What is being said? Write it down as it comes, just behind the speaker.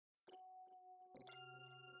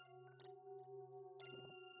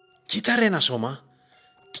Κοίτα ρε ένα σώμα.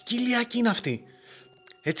 Τι κοιλιακή είναι αυτή.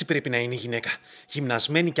 Έτσι πρέπει να είναι η γυναίκα.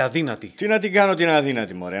 Γυμνασμένη και αδύνατη. Τι να την κάνω την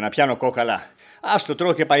αδύνατη, μωρέ, να πιάνω κόκαλα. Άστο,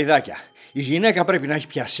 τρώω και παϊδάκια. Η γυναίκα πρέπει να έχει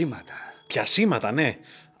πιασίματα. Πιασίματα, ναι.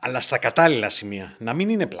 Αλλά στα κατάλληλα σημεία. Να μην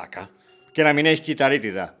είναι πλάκα. Και να μην έχει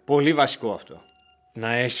κυταρίτιδα. Πολύ βασικό αυτό.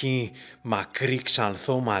 Να έχει μακρύ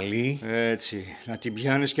ξανθό μαλλί. Έτσι. Να την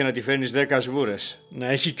πιάνεις και να τη φέρνεις 10 σβούρες. Να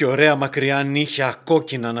έχει και ωραία μακριά νύχια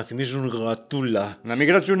κόκκινα να θυμίζουν γατούλα. Να μην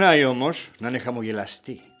γρατσουνάει όμως, να είναι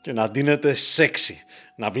χαμογελαστή. Και να ντύνεται σεξι.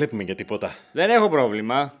 Να βλέπουμε για τίποτα. Δεν έχω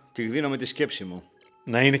πρόβλημα. Τη γδίνω με τη σκέψη μου.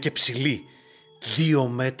 Να είναι και ψηλή. 2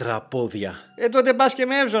 μέτρα πόδια. Τότε πας και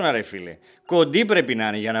με εύζωνα, ρε φίλε. Κοντή πρέπει να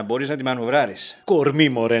είναι για να μπορείς να τη μανουβράρεις. Κορμί,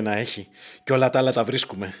 μωρέ, να έχει. Και όλα τα άλλα τα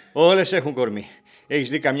βρίσκουμε. Όλες έχουν κορμί. Έχεις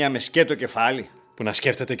δει καμιά με σκέτο κεφάλι? Που να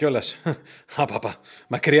σκέφτεται κιόλας. Απαπα,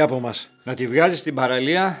 μακριά από μας. Να τη βγάζεις στην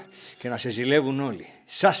παραλία και να σε ζηλεύουν όλοι.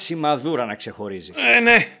 Σαν σημαδούρα να ξεχωρίζει.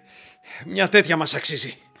 Ναι. Μια τέτοια μας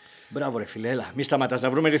αξίζει. Μπράβο, ρε φίλε, έλα. Μη σταματάς να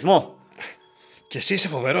βρούμε ρυθμό. Και εσύ είσαι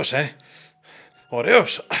φοβερός,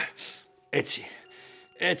 Ωραίος. Έτσι.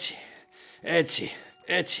 Έτσι. Έτσι.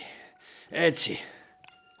 Έτσι. Έτσι.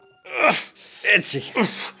 Έτσι.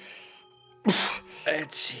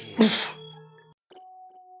 Έτσι.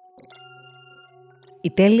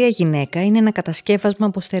 Η τέλεια γυναίκα είναι ένα κατασκεύασμα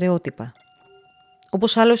από στερεότυπα.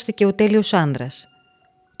 Όπως άλλωστε και ο τέλειος άντρας.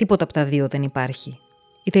 Τίποτα από τα δύο δεν υπάρχει.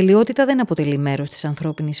 Η τελειότητα δεν αποτελεί μέρος της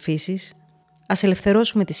ανθρώπινης φύσης. Ας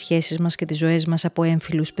ελευθερώσουμε τις σχέσεις μας και τις ζωές μας από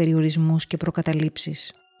έμφυλους περιορισμούς και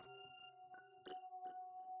προκαταλήψεις.